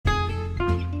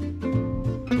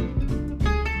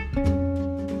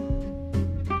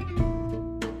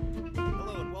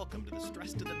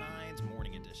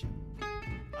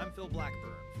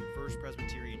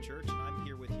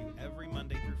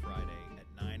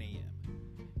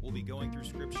we'll be going through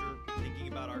Scripture, thinking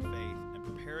about our faith, and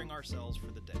preparing ourselves for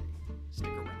the day. Stick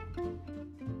around.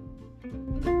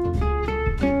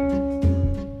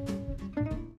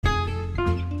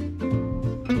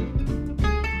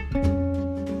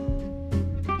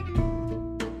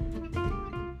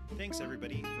 Thanks,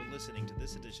 everybody, for listening to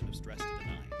this edition of Stress to the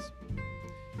Nines.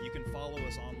 You can follow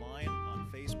us online on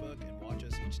Facebook and watch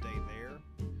us each day there,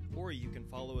 or you can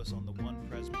follow us on the One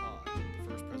Pres Pod,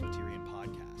 the First Presbyterian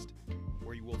podcast,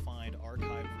 where you will find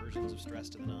archived versions of Stress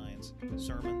to the Nines,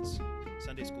 sermons,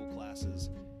 Sunday school classes,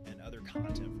 and other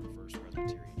content from First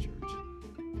Presbyterian Church.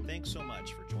 Thanks so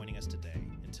much for joining us today.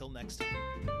 Until next time,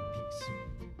 peace.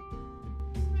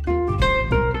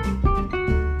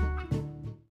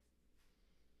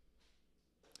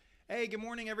 Hey, good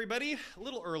morning, everybody. A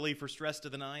little early for Stress to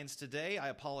the Nines today. I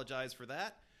apologize for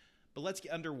that. But let's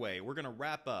get underway. We're going to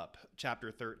wrap up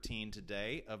chapter 13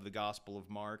 today of the Gospel of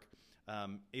Mark.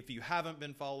 If you haven't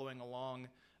been following along,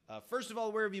 first of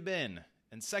all, where have you been?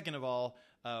 And second of all,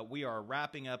 we are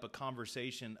wrapping up a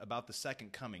conversation about the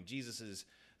second coming. Jesus is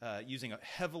using a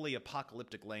heavily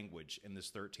apocalyptic language in this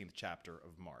 13th chapter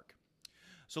of Mark.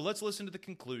 So let's listen to the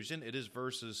conclusion. It is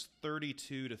verses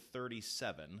 32 to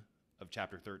 37 of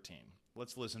chapter 13.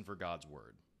 Let's listen for God's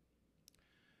word.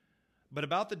 But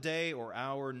about the day or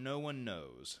hour no one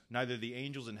knows, neither the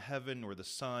angels in heaven nor the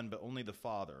Son, but only the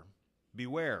Father.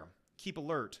 Beware, keep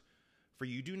alert, for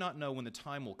you do not know when the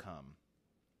time will come.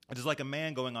 It is like a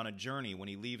man going on a journey when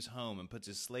he leaves home and puts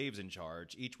his slaves in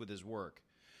charge, each with his work,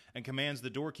 and commands the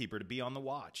doorkeeper to be on the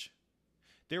watch.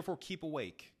 Therefore keep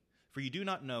awake, for you do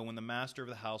not know when the master of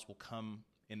the house will come,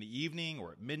 in the evening,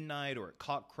 or at midnight, or at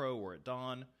cockcrow, or at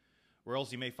dawn, or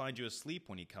else he may find you asleep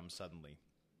when he comes suddenly.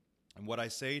 And what I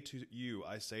say to you,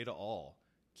 I say to all,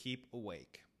 keep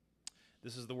awake.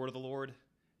 This is the word of the Lord.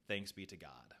 Thanks be to God.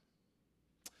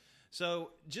 So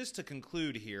just to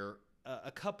conclude here,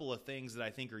 a couple of things that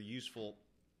I think are useful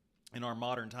in our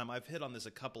modern time. I've hit on this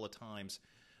a couple of times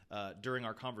during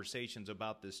our conversations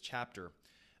about this chapter.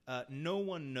 No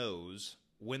one knows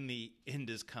when the end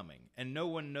is coming, and no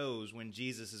one knows when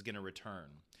Jesus is going to return.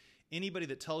 Anybody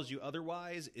that tells you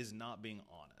otherwise is not being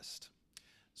honest.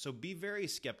 So be very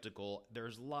skeptical.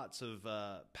 There's lots of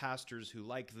pastors who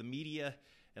like the media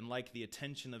and like the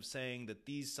attention of saying that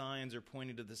these signs are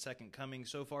pointing to the second coming.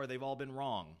 So far, they've all been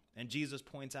wrong. And Jesus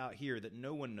points out here that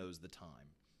no one knows the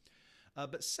time.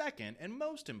 But second, and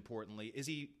most importantly, is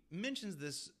he mentions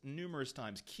this numerous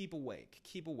times, keep awake,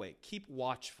 keep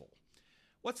watchful.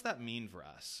 What's that mean for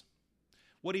us?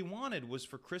 What he wanted was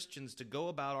for Christians to go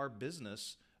about our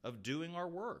business of doing our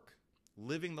work,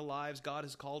 living the lives God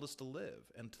has called us to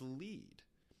live and to lead.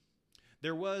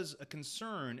 There was a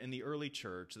concern in the early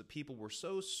church that people were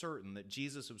so certain that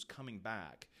Jesus was coming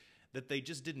back that they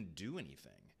just didn't do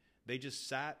anything. They just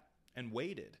sat and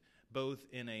waited, both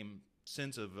in a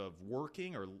sense of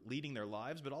working or leading their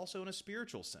lives, but also in a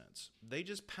spiritual sense. They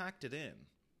just packed it in.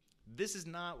 This is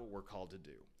not what we're called to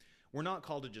do. We're not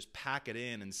called to just pack it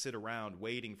in and sit around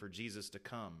waiting for Jesus to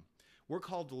come. We're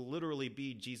called to literally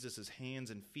be Jesus'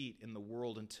 hands and feet in the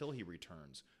world until he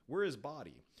returns. We're his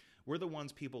body. We're the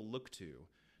ones people look to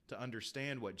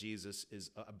understand what Jesus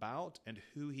is about and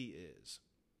who he is.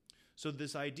 So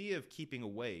this idea of keeping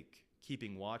awake,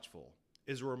 keeping watchful,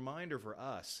 is a reminder for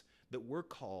us that we're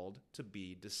called to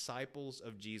be disciples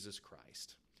of Jesus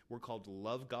Christ. We're called to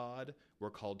love God. We're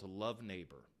called to love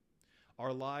neighbor.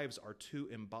 Our lives are to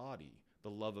embody the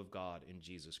love of God in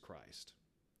Jesus Christ.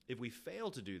 If we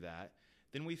fail to do that,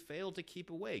 then we fail to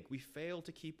keep awake. We fail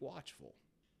to keep watchful.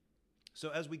 So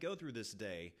as we go through this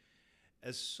day,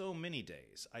 as so many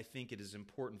days, I think it is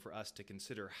important for us to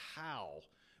consider how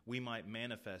we might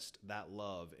manifest that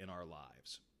love in our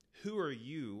lives. Who are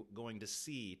you going to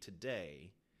see today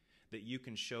that you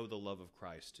can show the love of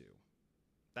Christ to?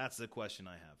 That's the question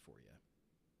I have for you.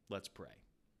 Let's pray.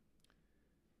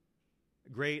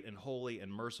 Great and holy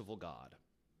and merciful God,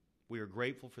 we are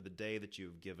grateful for the day that you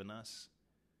have given us.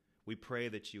 We pray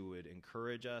that you would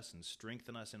encourage us and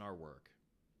strengthen us in our work.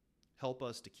 Help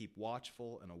us to keep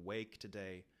watchful and awake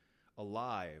today,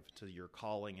 alive to your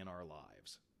calling in our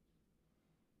lives.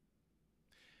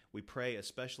 We pray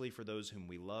especially for those whom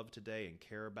we love today and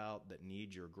care about that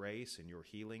need your grace and your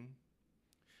healing.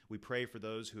 We pray for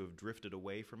those who have drifted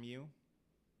away from you,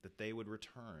 that they would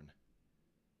return.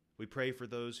 We pray for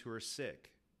those who are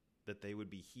sick, that they would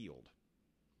be healed.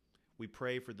 We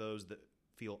pray for those that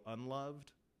feel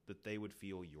unloved, that they would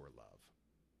feel your love.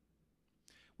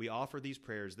 We offer these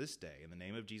prayers this day in the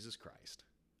name of Jesus Christ.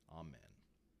 Amen.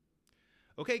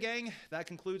 Okay, gang, that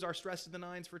concludes our Stress to the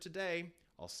Nines for today.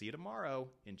 I'll see you tomorrow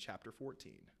in chapter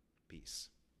 14. Peace.